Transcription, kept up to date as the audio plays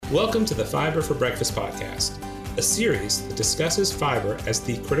Welcome to the Fiber for Breakfast podcast, a series that discusses fiber as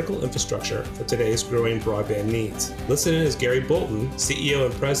the critical infrastructure for today's growing broadband needs. Listen in as Gary Bolton, CEO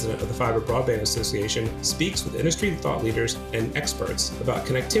and President of the Fiber Broadband Association, speaks with industry thought leaders and experts about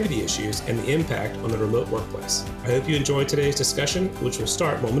connectivity issues and the impact on the remote workplace. I hope you enjoyed today's discussion, which will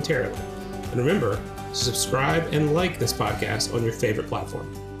start momentarily. And remember to subscribe and like this podcast on your favorite platform.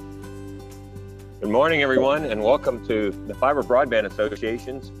 Good morning, everyone, and welcome to the Fiber Broadband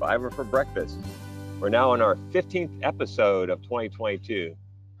Association's Fiber for Breakfast. We're now on our 15th episode of 2022.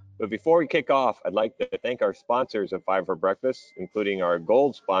 But before we kick off, I'd like to thank our sponsors of Fiber for Breakfast, including our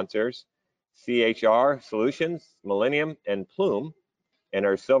gold sponsors, CHR Solutions, Millennium, and Plume, and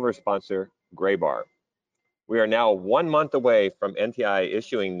our silver sponsor, Graybar. We are now 1 month away from NTI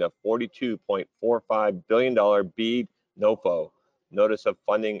issuing the $42.45 billion BEAD NOFO, Notice of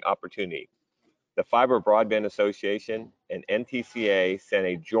Funding Opportunity. The Fiber Broadband Association and NTCA sent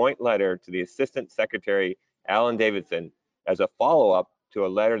a joint letter to the Assistant Secretary, Alan Davidson, as a follow-up to a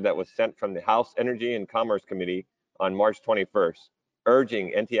letter that was sent from the House Energy and Commerce Committee on March 21st,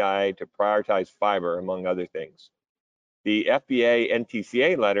 urging NTIA to prioritize fiber, among other things. The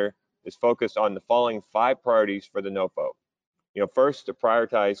FBA-NTCA letter is focused on the following 5 priorities for the NOFO. First, to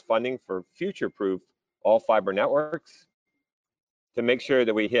prioritize funding for future-proof all-fiber networks, to make sure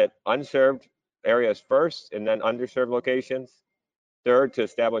that we hit unserved areas first and then underserved locations. Third, to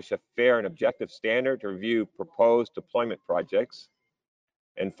establish a fair and objective standard to review proposed deployment projects.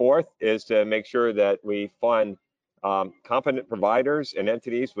 And fourth is to make sure that we fund competent providers and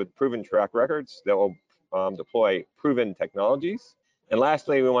entities with proven track records that will deploy proven technologies. And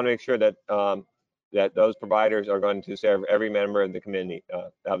lastly, we want to make sure that that those providers are going to serve every member of the community.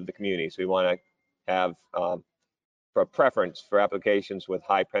 So we want to have a preference for applications with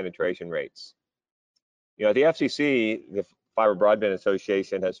high penetration rates. The FCC, the Fiber Broadband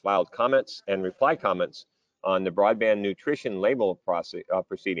Association, has filed comments and reply comments on the broadband nutrition label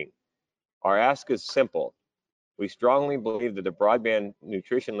proceeding. Our ask is simple. We strongly believe that the broadband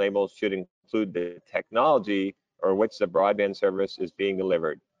nutrition labels should include the technology or which the broadband service is being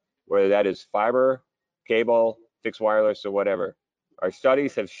delivered, whether that is fiber, cable, fixed wireless, or whatever. Our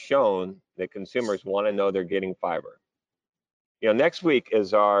studies have shown that consumers want to know they're getting fiber. Next week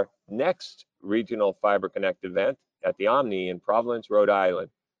is our next regional Fiber Connect event at the Omni in Providence, Rhode Island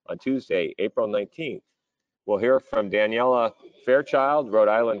on Tuesday, April 19th. We'll hear from Daniela Fairchild, Rhode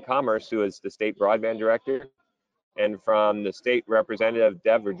Island Commerce, who is the state broadband director, and from the state representative,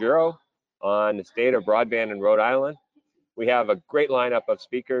 Deb Ruggiero, on the state of broadband in Rhode Island. We have a great lineup of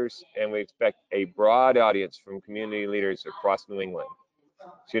speakers, and we expect a broad audience from community leaders across New England.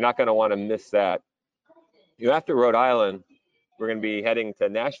 So you're not going to want to miss that. After Rhode Island, we're going to be heading to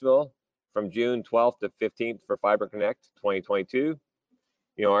Nashville from June 12th to 15th for Fiber Connect 2022.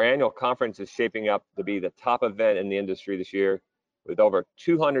 Our annual conference is shaping up to be the top event in the industry this year, with over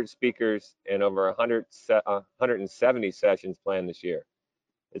 200 speakers and over 170 sessions planned this year.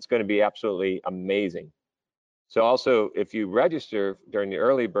 It's going to be absolutely amazing. So also, if you register during the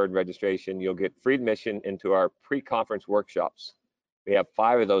early bird registration, you'll get free admission into our pre-conference workshops. We have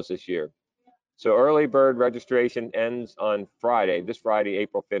 5 of those this year. So early bird registration ends on this Friday,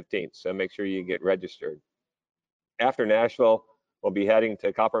 April 15th. So make sure you get registered. After Nashville, we'll be heading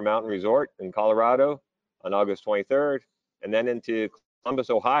to Copper Mountain Resort in Colorado on August 23rd, and then into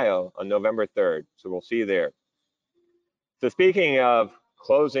Columbus, Ohio on November 3rd. So we'll see you there. So speaking of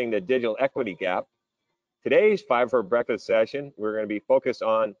closing the digital equity gap, today's Fiber for Breakfast session, we're going to be focused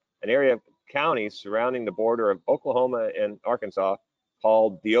on an area of counties surrounding the border of Oklahoma and Arkansas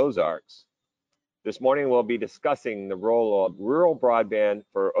called the Ozarks. This morning, we'll be discussing the role of rural broadband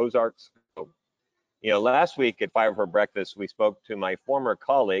for Ozarks. Last week at Fiber for Breakfast, we spoke to my former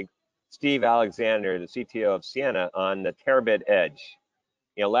colleague, Steve Alexander, the CTO of Ciena, on the Terabit Edge.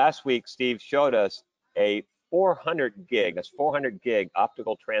 Last week, Steve showed us a 400 gig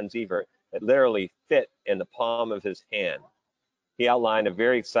optical transceiver that literally fit in the palm of his hand. He outlined a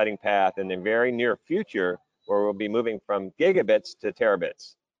very exciting path in the very near future where we'll be moving from gigabits to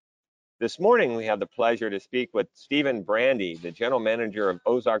terabits. This morning, we have the pleasure to speak with Stephen Brandy, the General Manager of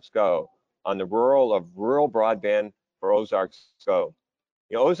Ozarks Go, on the role of rural broadband for Ozarks Go.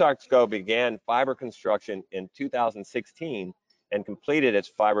 Ozarks Go began fiber construction in 2016 and completed its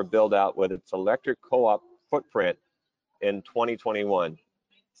fiber build-out with its electric co-op footprint in 2021.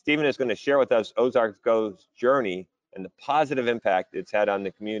 Stephen is going to share with us Ozarks Go's journey and the positive impact it's had on the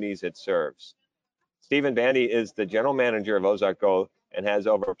communities it serves. Stephen Brandy is the General Manager of Ozarks Go and has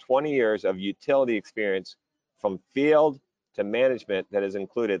over 20 years of utility experience from field to management that has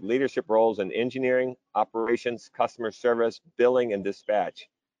included leadership roles in engineering, operations, customer service, billing, and dispatch.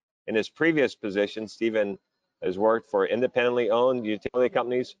 In his previous position, Stephen has worked for independently owned utility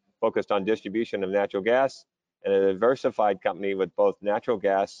companies focused on distribution of natural gas and a diversified company with both natural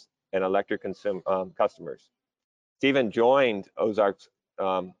gas and electric customers. Stephen joined Ozarks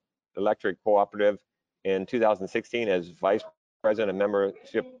Electric Cooperative in 2016 as Vice President of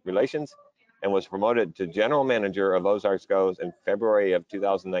Membership Relations and was promoted to General Manager of Ozarks Goes in February of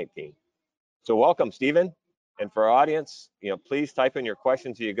 2019. So welcome, Stephen. And for our audience, please type in your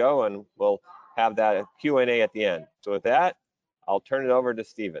questions as you go, and we'll have that Q&A at the end. So with that, I'll turn it over to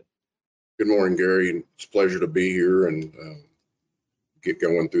Stephen. Good morning, Gary. It's a pleasure to be here and get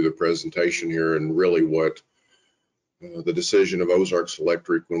going through the presentation here, and really what the decision of Ozarks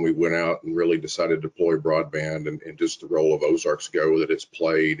Electric when we went out and really decided to deploy broadband, and just the role of Ozarks Go that it's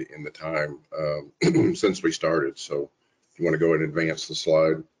played in the time since we started. So if you want to go ahead and advance the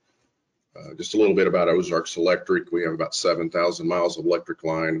slide. Just a little bit about Ozarks Electric. We have about 7,000 miles of electric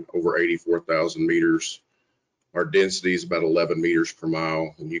line, over 84,000 meters. Our density is about 11 meters per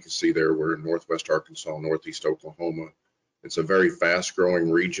mile, and you can see there we're in Northwest Arkansas, Northeast Oklahoma. It's a very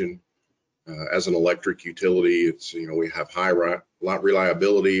fast-growing region. As an electric utility, it's we have high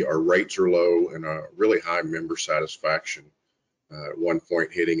reliability, our rates are low, and a really high member satisfaction. At one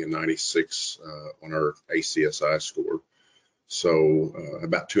point, hitting a 96 on our ACSI score. So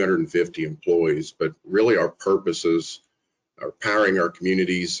about 250 employees, but really our purposes are powering our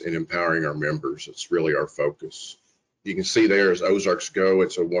communities and empowering our members. It's really our focus. You can see there is Ozarks Go.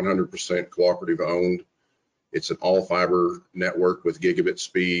 It's a 100% cooperative owned. It's an all fiber network with gigabit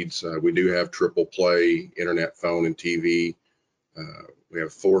speeds. We do have triple play, internet, phone, and TV. We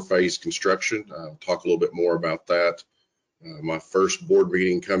have 4-phase construction. I'll talk a little bit more about that. My first board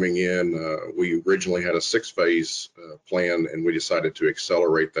meeting coming in, we originally had a 6-phase plan, and we decided to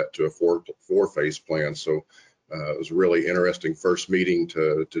accelerate that to a 4-phase plan. So it was a really interesting first meeting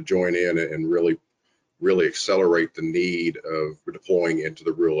to join in and really accelerate the need of deploying into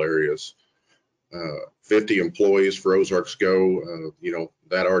the rural areas. 50 employees for Ozarks Go,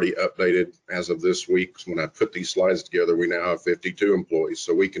 that already updated as of this week. So when I put these slides together, we now have 52 employees.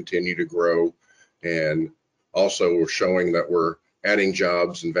 So we continue to grow, and also we're showing that we're adding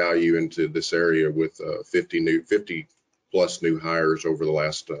jobs and value into this area with 50 plus new hires over the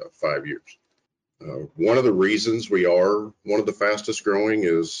last 5 years. One of the reasons we are one of the fastest growing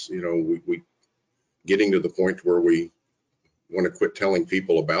is, we getting to the point where we want to quit telling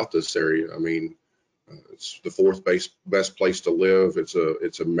people about this area. I mean, it's the 4th best place to live.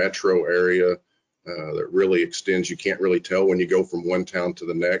 It's a metro area that really extends. You can't really tell when you go from one town to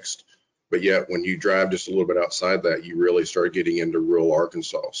the next, but yet when you drive just a little bit outside that, you really start getting into rural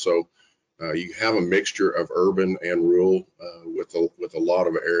Arkansas. So you have a mixture of urban and rural with a lot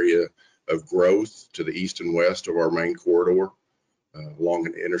of area of growth to the east and west of our main corridor, along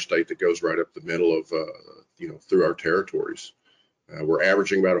an interstate that goes right up the middle of, through our territories. We're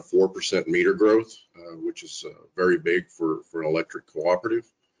averaging about a 4% meter growth, which is very big for an electric cooperative.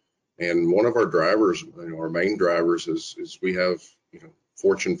 And one of our drivers, our main drivers is we have,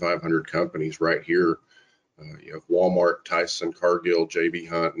 Fortune 500 companies right here. You have Walmart, Tyson, Cargill, J.B.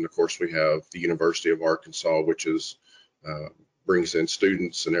 Hunt, and of course we have the University of Arkansas, which brings in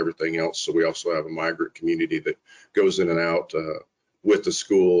students and everything else. So we also have a migrant community that goes in and out with the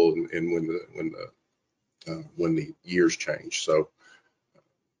school and when the years change. So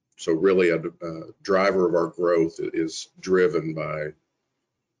really a driver of our growth is driven by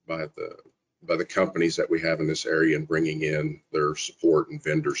the companies that we have in this area and bringing in their support and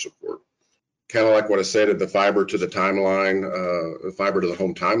vendor support. Kind of like what I said at the fiber to the timeline, fiber to the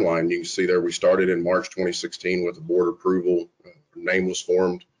home timeline, you can see there we started in March 2016 with a board approval. Name was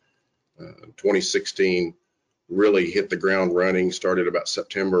formed. 2016 really hit the ground running, started about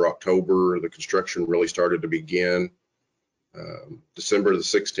September, October. The construction really started to begin. December the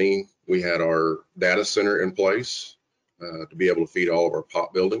 16th, we had our data center in place to be able to feed all of our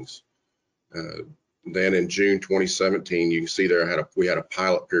POP buildings. Then in June 2017, you can see there we had a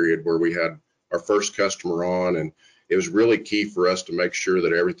pilot period where we had our first customer on, and it was really key for us to make sure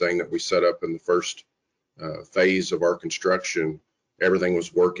that everything that we set up in the first phase of our construction, everything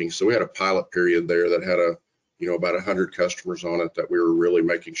was working. So we had a pilot period there that had about 100 customers on it that we were really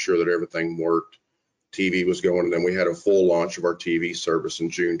making sure that everything worked. TV was going, and then we had a full launch of our TV service in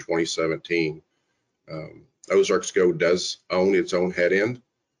June 2017. Ozarks Go does own its own head end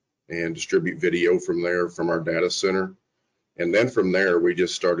and distribute video from there from our data center. And then from there, we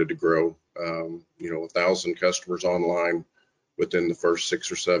just started to grow. 1,000 customers online within the first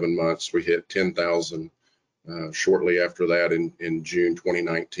 6 or 7 months. We hit 10,000 shortly after that in June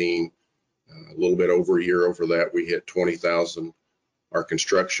 2019. A little bit over a year over that, we hit 20,000. Our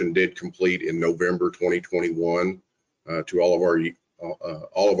construction did complete in November 2021 to all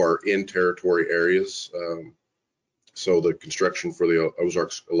of our in-territory areas. So the construction for the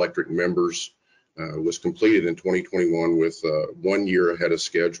Ozarks Electric members was completed in 2021 with 1 year ahead of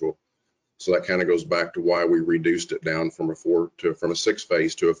schedule. So that kind of goes back to why we reduced it down from a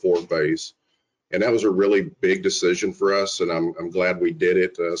 6-phase to a 4-phase. And that was a really big decision for us, and I'm glad we did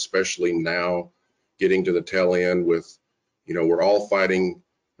it, especially now getting to the tail end with, we're all fighting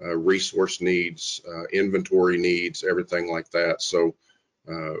resource needs, inventory needs, everything like that. So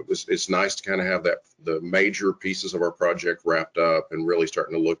it's nice to kind of have the major pieces of our project wrapped up and really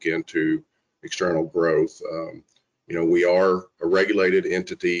starting to look into external growth. We are a regulated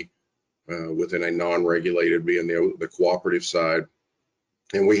entity within a non-regulated, being the cooperative side.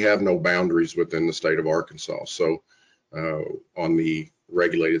 And we have no boundaries within the state of Arkansas. So on the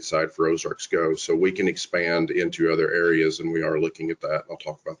regulated side for Ozarks Go, so we can expand into other areas, and we are looking at that. I'll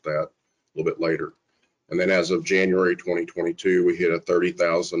talk about that a little bit later. And then as of January 2022, we hit a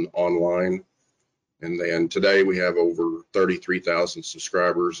 30,000 online. And then today we have over 33,000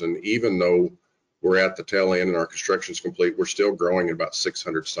 subscribers. And even though we're at the tail end and our construction is complete, we're still growing at about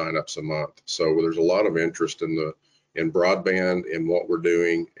 600 signups a month. So there's a lot of interest in broadband, in what we're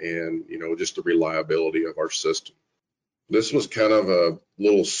doing, and just the reliability of our system. This was kind of a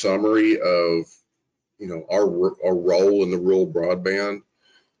little summary of our role in the rural broadband.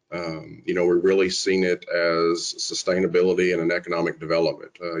 We're really seeing it as sustainability and an economic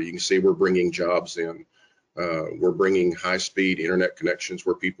development. You can see we're bringing jobs in. We're bringing high-speed internet connections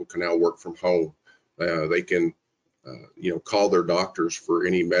where people can now work from home. They can call their doctors for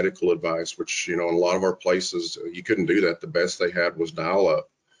any medical advice, which, in a lot of our places, you couldn't do that. The best they had was dial-up.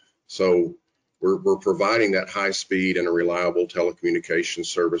 So we're providing that high speed and a reliable telecommunications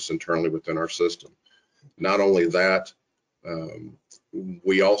service internally within our system. Not only that,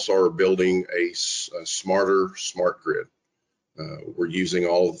 we also are building a smarter smart grid. We're using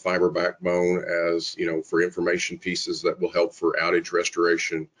all of the fiber backbone as, for information pieces that will help for outage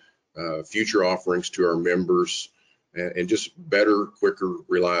restoration, future offerings to our members, and just better, quicker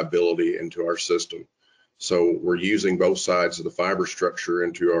reliability into our system. So we're using both sides of the fiber structure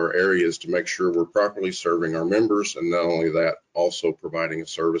into our areas to make sure we're properly serving our members, and not only that, also providing a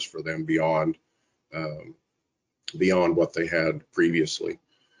service for them beyond what they had previously.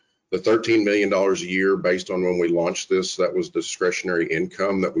 The $13 million a year, based on when we launched this, that was discretionary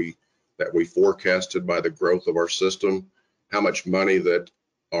income that we forecasted by the growth of our system, how much money that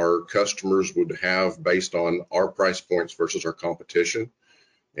our customers would have based on our price points versus our competition.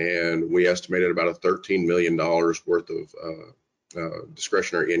 And we estimated about a $13 million worth of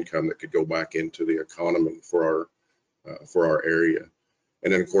discretionary income that could go back into the economy for our area.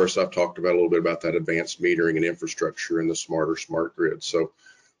 And then, of course, I've talked about a little bit about that advanced metering and infrastructure and the smarter smart grid. So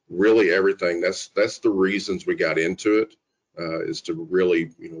really everything, that's the reasons we got into it, is to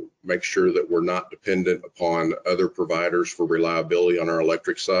really make sure that we're not dependent upon other providers for reliability on our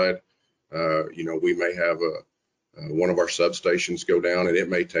electric side. We may have one of our substations go down, and it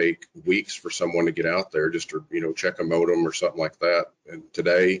may take weeks for someone to get out there just to check a modem or something like that. And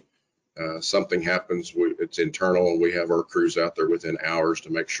today something happens, it's internal, and we have our crews out there within hours to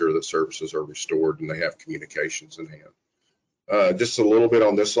make sure that services are restored and they have communications in hand. Just a little bit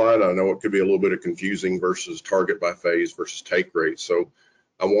on this slide. I know it could be a little bit of confusing versus target by phase versus take rate. So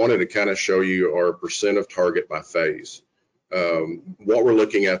I wanted to kind of show you our percent of target by phase. What we're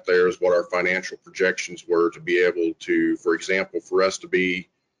looking at there is what our financial projections were to be able to, for example, for us to be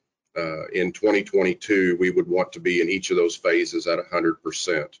in 2022, we would want to be in each of those phases at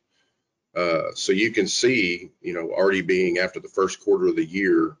 100%. So you can see, already being after the first quarter of the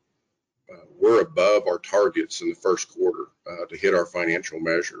year, we're above our targets in the first quarter to hit our financial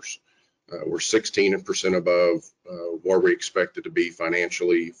measures. We're 16% above where we expected to be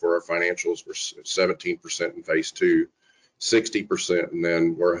financially for our financials. We're 17% in phase 2, 60%, and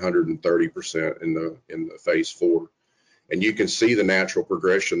then we're 130% in the phase 4. And you can see the natural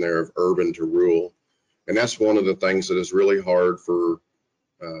progression there of urban to rural. And that's one of the things that is really hard for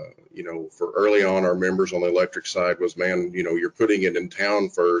early on our members on the electric side was, man, you're putting it in town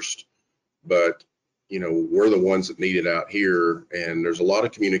first, but we're the ones that need it out here, and there's a lot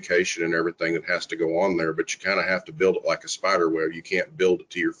of communication and everything that has to go on there, but you kind of have to build it like a spider web. You can't build it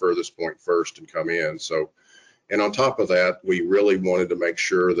to your furthest point first and come in. So, and on top of that, we really wanted to make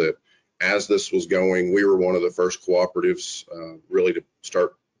sure that as this was going, we were one of the first cooperatives really to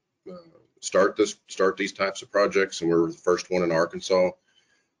start these types of projects, and we were the first one in Arkansas.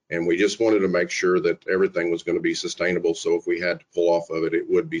 And we just wanted to make sure that everything was going to be sustainable. So if we had to pull off of it, it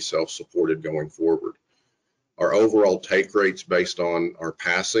would be self-supported going forward. Our overall take rates based on our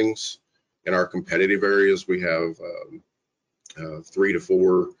passings. In our competitive areas, we have 3 to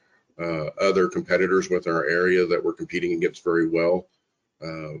 4 other competitors within our area that we're competing against very well.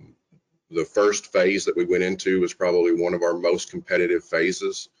 The first phase that we went into was probably one of our most competitive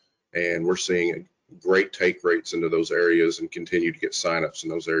phases, and we're seeing great take rates into those areas and continue to get signups in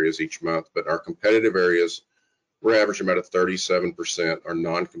those areas each month. But our competitive areas, we're averaging about a 37%, our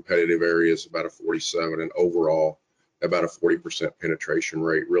non-competitive areas about a 47%, and overall about a 40% penetration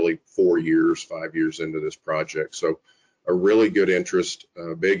rate, really 5 years into this project. So a really good interest,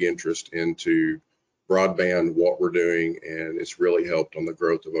 big interest into broadband, what we're doing, and it's really helped on the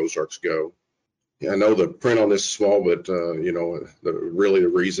growth of Ozarks Go. Yeah, I know the print on this is small, but you know, really the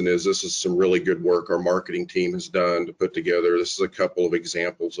reason is this is some really good work our marketing team has done to put together. This is a couple of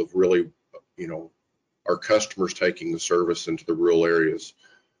examples of really, you know, our customers taking the service into the rural areas.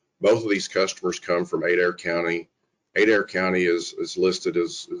 Both of these customers come from Adair County. Adair County is listed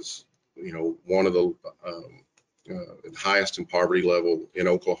as you know, one of the highest in poverty level in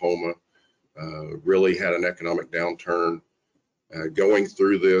Oklahoma. Really had an economic downturn. Going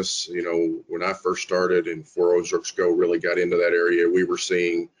through this, you know, when I first started and before Ozarks Go really got into that area, we were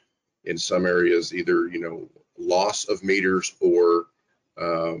seeing in some areas either, you know, loss of meters or,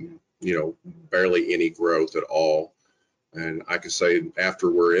 you know, barely any growth at all. And I can say after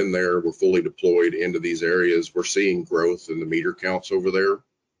we're in there, we're fully deployed into these areas, we're seeing growth in the meter counts over there,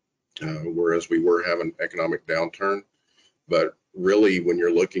 whereas we were having economic downturn. But really, when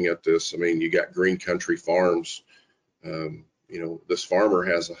you're looking at this, I mean, you got Green Country Farms. You know, this farmer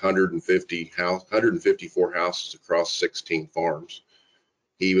has 154 houses across 16 farms.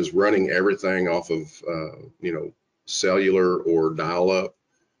 He was running everything off of, you know, cellular or dial-up.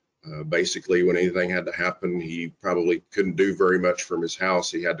 Basically, when anything had to happen, he probably couldn't do very much from his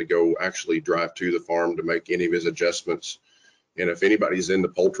house. He had to go actually drive to the farm to make any of his adjustments. And if anybody's in the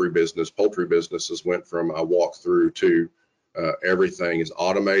poultry businesses went from a walkthrough to everything is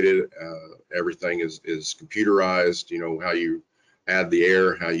automated, everything is computerized. You know, how you add the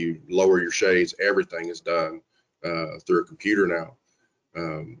air, how you lower your shades, everything is done through a computer now.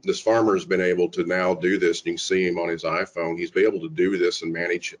 This farmer has been able to now do this, and you can see him on his iPhone. He's been able to do this and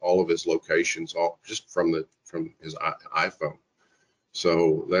manage all of his locations all just from his iPhone.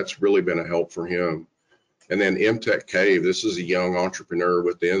 So that's really been a help for him. And then MTech Cave, this is a young entrepreneur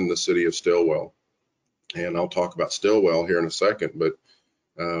within the city of Stilwell. And I'll talk about Stilwell here in a second, but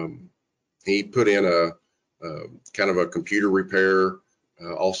he put in a kind of a computer repair,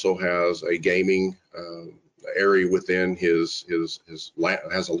 also has a gaming area within his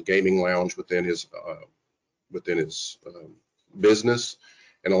has a gaming lounge within his business,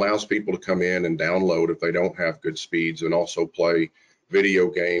 and allows people to come in and download if they don't have good speeds, and also play video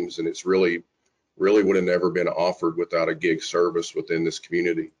games. And it's really would have never been offered without a gig service within this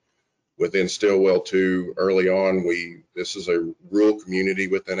community. Within Stilwell too, early on, this is a rural community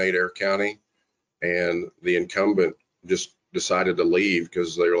within Adair County, and the incumbent just decided to leave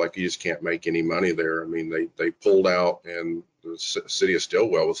because they were like, you just can't make any money there. I mean, they pulled out, and the city of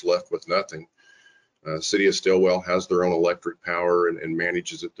Stilwell was left with nothing. City of Stilwell has their own electric power and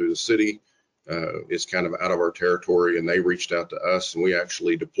manages it through the city. It's kind of out of our territory, and they reached out to us, and we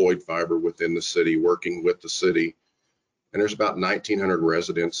actually deployed fiber within the city, working with the city. And there's about 1,900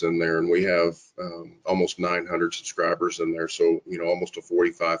 residents in there, and we have almost 900 subscribers in there. So, you know, almost a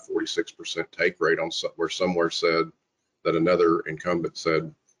 46% take rate on where somewhere said that another incumbent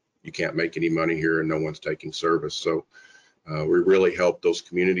said, you can't make any money here and no one's taking service. So we really helped those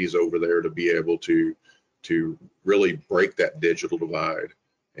communities over there to be able to really break that digital divide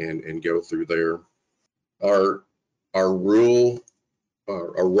and go through there. Our role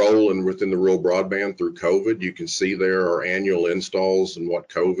within the rural broadband through COVID, you can see there our annual installs and what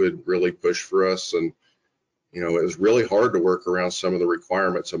COVID really pushed for us. And, you know, it was really hard to work around some of the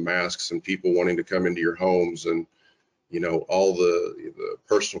requirements of masks and people wanting to come into your homes, and, you know, all the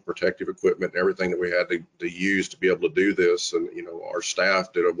personal protective equipment and everything that we had to use to be able to do this. And, you know, our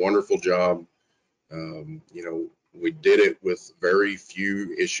staff did a wonderful job. You know, we did it with very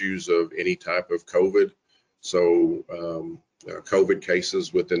few issues of any type of COVID. So COVID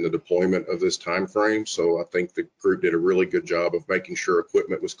cases within the deployment of this time frame. So I think the group did a really good job of making sure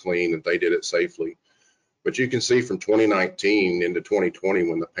equipment was clean, and they did it safely. But you can see from 2019 into 2020,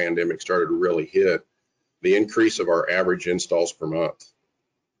 when the pandemic started to really hit, the increase of our average installs per month.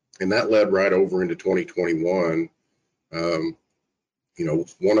 And that led right over into 2021. You know,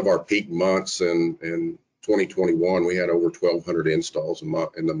 one of our peak months in 2021, we had over 1,200 installs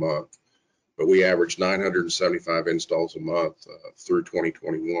in the month. But we averaged 975 installs a month through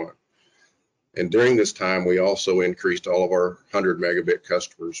 2021. And during this time, we also increased all of our 100 megabit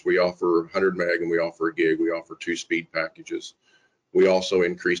customers. We offer 100 meg and we offer a gig. We offer 2-speed packages. We also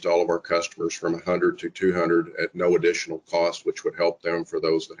increased all of our customers from 100 to 200 at no additional cost, which would help them for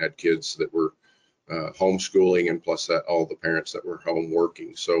those that had kids that were homeschooling, and plus that all the parents that were home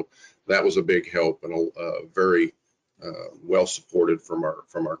working. So that was a big help and very well supported from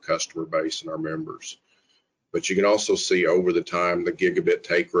our customer base and our members. But you can also see over the time the gigabit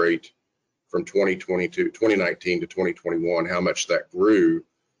take rate from 2019 to 2021, how much that grew.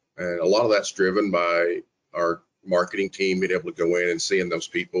 And a lot of that's driven by our marketing team being able to go in and seeing those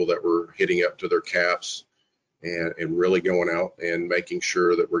people that were hitting up to their caps and really going out and making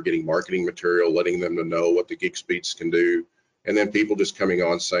sure that we're getting marketing material, letting them to know what the gig speeds can do. And then people just coming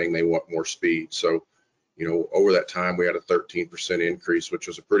on saying they want more speed. So, you know, over that time, we had a 13% increase, which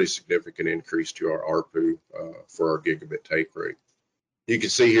was a pretty significant increase to our ARPU for our gigabit take rate. You can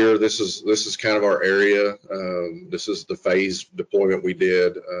see here, this is kind of our area. This is the phase deployment we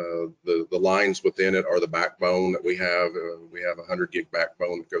did. The lines within it are the backbone that we have. We have a 100 gig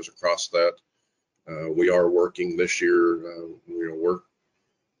backbone that goes across that. We are working this year. You know,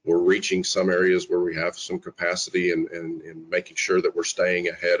 we're reaching some areas where we have some capacity and making sure that we're staying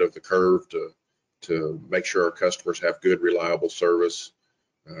ahead of the curve to make sure our customers have good, reliable service.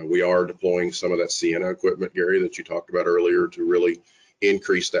 We are deploying some of that Sienna equipment, Gary, that you talked about earlier, to really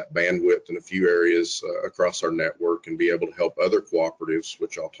increase that bandwidth in a few areas across our network and be able to help other cooperatives,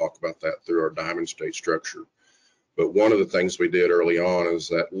 which I'll talk about that through our Diamond State structure. But one of the things we did early on is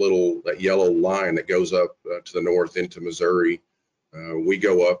that yellow line that goes up to the north into Missouri. We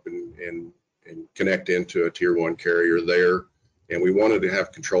go up and connect into a tier 1 carrier there, and we wanted to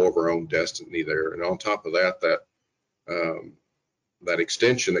have control of our own destiny there. And on top of that, that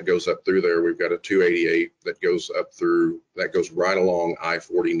extension that goes up through there, we've got a 288 that goes up through, that goes right along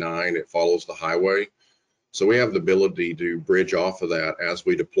I-49. It follows the highway. So we have the ability to bridge off of that as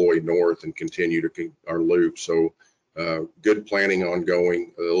we deploy north and continue to our loop. So good planning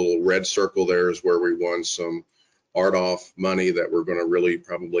ongoing. The little red circle there is where we won some RDOF money that we're going to really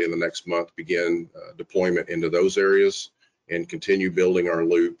probably in the next month begin deployment into those areas and continue building our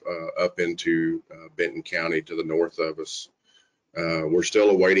loop up into Benton County to the north of us. We're still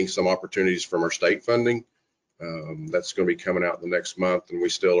awaiting some opportunities from our state funding. That's going to be coming out in the next month, and we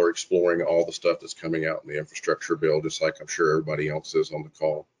still are exploring all the stuff that's coming out in the infrastructure bill, just like I'm sure everybody else is on the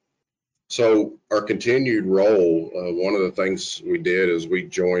call. So our continued role, one of the things we did is we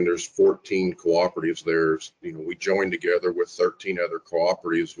joined, there's 14 cooperatives there. You know, we joined together with 13 other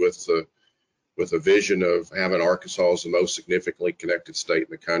cooperatives with a vision of having Arkansas as the most significantly connected state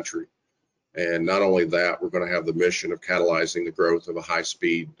in the country. And not only that, we're going to have the mission of catalyzing the growth of a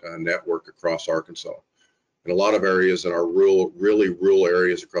high-speed network across Arkansas. In a lot of areas in our really rural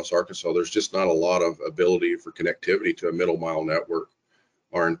areas across Arkansas, there's just not a lot of ability for connectivity to a middle mile network.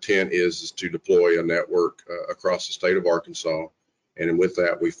 Our intent is to deploy a network across the state of Arkansas. And with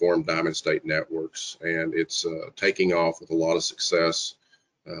that, we formed Diamond State Networks, and it's taking off with a lot of success.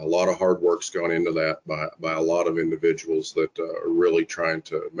 A lot of hard work's gone into that by a lot of individuals that are really trying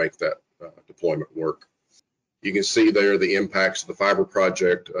to make that deployment work. You can see there the impacts of the fiber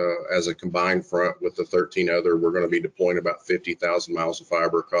project as a combined front with the 13 other. We're going to be deploying about 50,000 miles of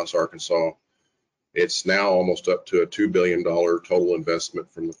fiber across Arkansas. It's now almost up to a $2 billion total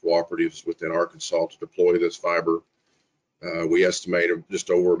investment from the cooperatives within Arkansas to deploy this fiber. We estimate just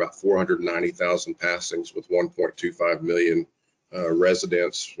over about 490,000 passings with 1.25 million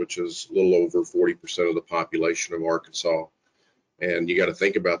residents, which is a little over 40% of the population of Arkansas. And you got to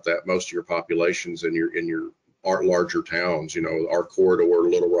think about that. Most of your populations in your larger towns, you know, our corridor,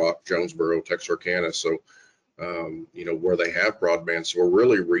 Little Rock, Jonesboro, Texarkana. So, you know, where they have broadband. So we're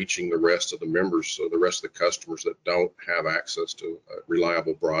really reaching the rest of the members, so the rest of the customers that don't have access to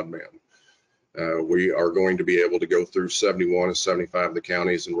reliable broadband. We are going to be able to go through 71 and 75 of the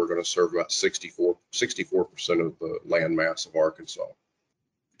counties, and we're going to serve about 64% of the land mass of Arkansas.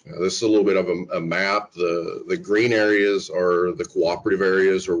 This is a little bit of a map. The green areas are the cooperative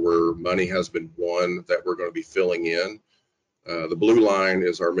areas, or where money has been won that we're going to be filling in. The blue line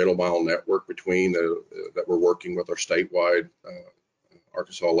is our middle mile network between that we're working with our statewide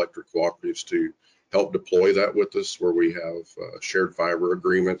Arkansas electric cooperatives to help deploy that with us, where we have shared fiber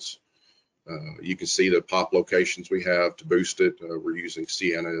agreements. You can see the POP locations we have to boost it. We're using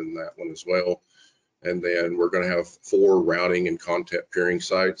Sienna in that one as well. And then we're going to have 4 routing and content peering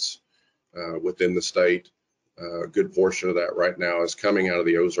sites within the state. A good portion of that right now is coming out of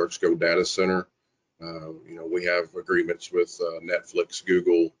the Ozarks Go Data Center. You know, we have agreements with Netflix,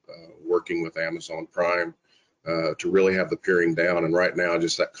 Google, working with Amazon Prime. to really have the peering down. And right now,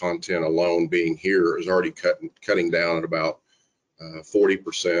 just that content alone being here is already cutting down at about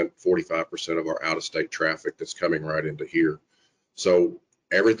 40%, 45% of our out-of-state traffic that's coming right into here. So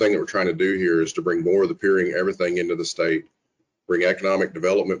everything that we're trying to do here is to bring more of the peering, everything into the state, bring economic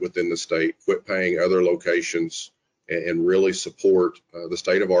development within the state, quit paying other locations, and really support the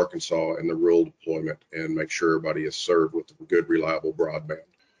state of Arkansas and the rural deployment and make sure everybody is served with good, reliable broadband.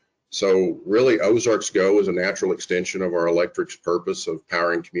 So really, Ozarks Go is a natural extension of our electric's purpose of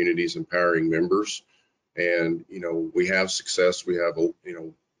powering communities and powering members. And, we have success. We have, a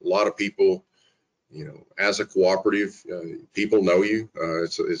lot of people, as a cooperative, people know you.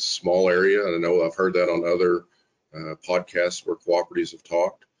 It's a small area. And I know I've heard that on other podcasts where cooperatives have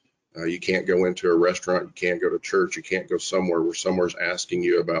talked. You can't go into a restaurant, you can't go to church, you can't go somewhere where someone's asking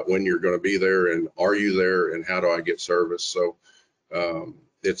you about when you're going to be there and are you there and how do I get service. So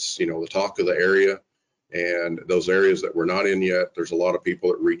it's, the talk of the area, and those areas that we're not in yet, there's a lot of people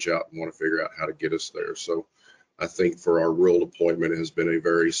that reach out and want to figure out how to get us there. So I think for our rural deployment, it has been a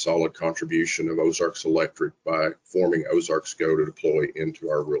very solid contribution of Ozarks Electric by forming Ozarks Go to deploy into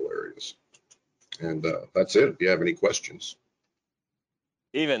our rural areas. And that's it. If you have any questions.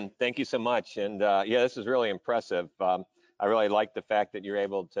 Steven, thank you so much. And yeah, this is really impressive. I really like the fact that you're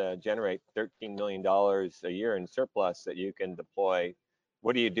able to generate $13 million a year in surplus that you can deploy.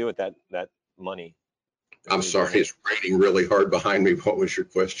 What do you do with that money? I'm sorry, it's raining really hard behind me. What was your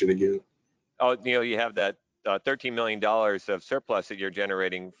question again? Oh, you have that $13 million of surplus that you're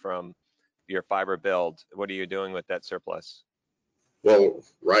generating from your fiber build. What are you doing with that surplus? Well,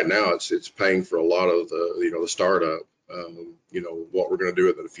 right now it's paying for a lot of the, the startup. What we're going to do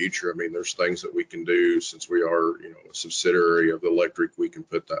in the future. I mean, there's things that we can do since we are, a subsidiary of the electric. We can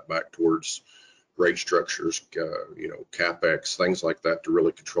put that back towards rate structures, CapEx, things like that to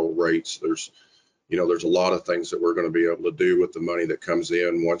really control rates. There's a lot of things that we're going to be able to do with the money that comes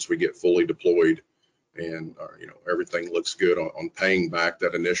in once we get fully deployed, and everything looks good on paying back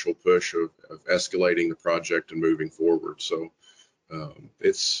that initial push of escalating the project and moving forward. So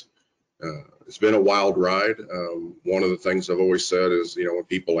it's been a wild ride. One of the things I've always said is, when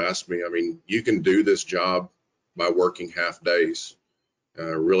people ask me, I mean, you can do this job by working half days.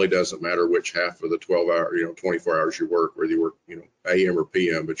 Really doesn't matter which half of the 24 hours you work, whether you work, AM or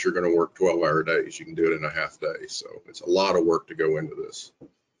PM, but you're going to work 12-hour days. You can do it in a half day. So it's a lot of work to go into this.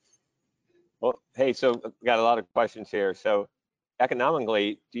 Well, hey, so I've got a lot of questions here. So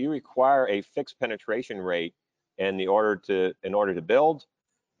economically, do you require a fixed penetration rate in order to build?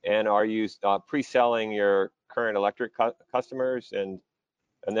 And are you pre-selling your current electric customers? And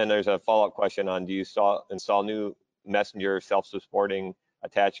then there's a follow-up question on, do you install new messenger self-supporting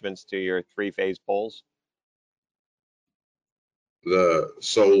attachments to your three-phase poles?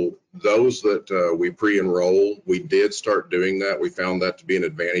 So those that we pre-enroll, we did start doing that. We found that to be an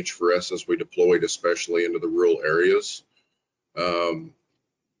advantage for us as we deployed, especially into the rural areas.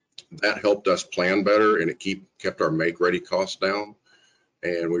 That helped us plan better, and it kept our make-ready costs down.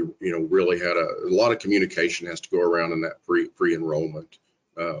 And we, really had a lot of communication has to go around in that pre-enrollment.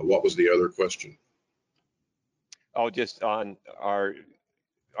 What was the other question? Oh, just on are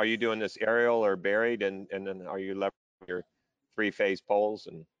you doing this aerial or buried, and then are you leveraging your three-phase poles?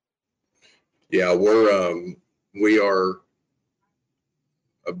 And yeah, we are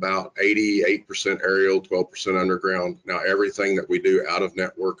about 88% aerial, 12% underground. Now everything that we do out of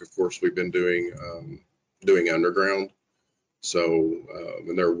network, of course, we've been doing underground. So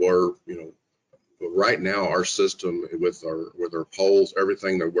and there were, but right now our system with our poles,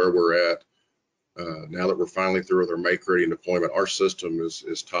 everything that where we're at, now that we're finally through with our make ready and deployment, our system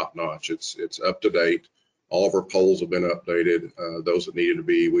is top notch. It's up to date. All of our poles have been updated. Those that needed to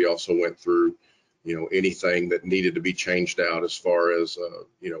be. We also went through, anything that needed to be changed out as far as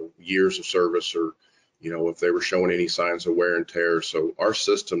years of service, or if they were showing any signs of wear and tear. So our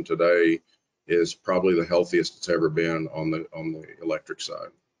system today is probably the healthiest it's ever been on the electric side.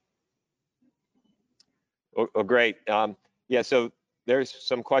 Oh, great. Yeah, so there's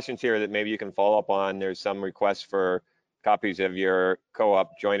some questions here that maybe you can follow up on. There's some requests for copies of your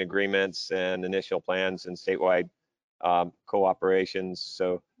co-op joint agreements and initial plans and statewide cooperations.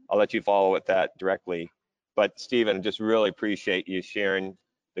 So I'll let you follow with that directly. But Steven, I just really appreciate you sharing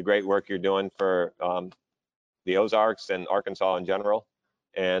the great work you're doing for the Ozarks and Arkansas in general,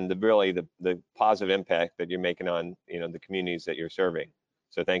 and the positive impact that you're making on the communities that you're serving.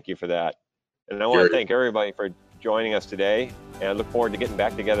 So thank you for that. And I want to thank everybody for joining us today, and I look forward to getting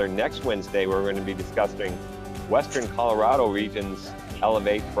back together next Wednesday, where we're going to be discussing Western Colorado region's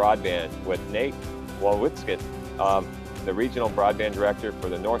Elevate Broadband with Nate Wolwitzkit, the Regional Broadband Director for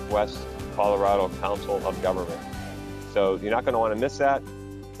the Northwest Colorado Council of Government. So you're not going to want to miss that.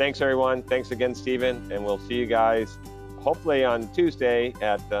 Thanks, everyone. Thanks again, Stephen. And we'll see you guys hopefully on Tuesday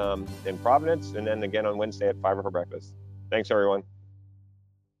in Providence, and then again on Wednesday at Fiber for Breakfast. Thanks, everyone.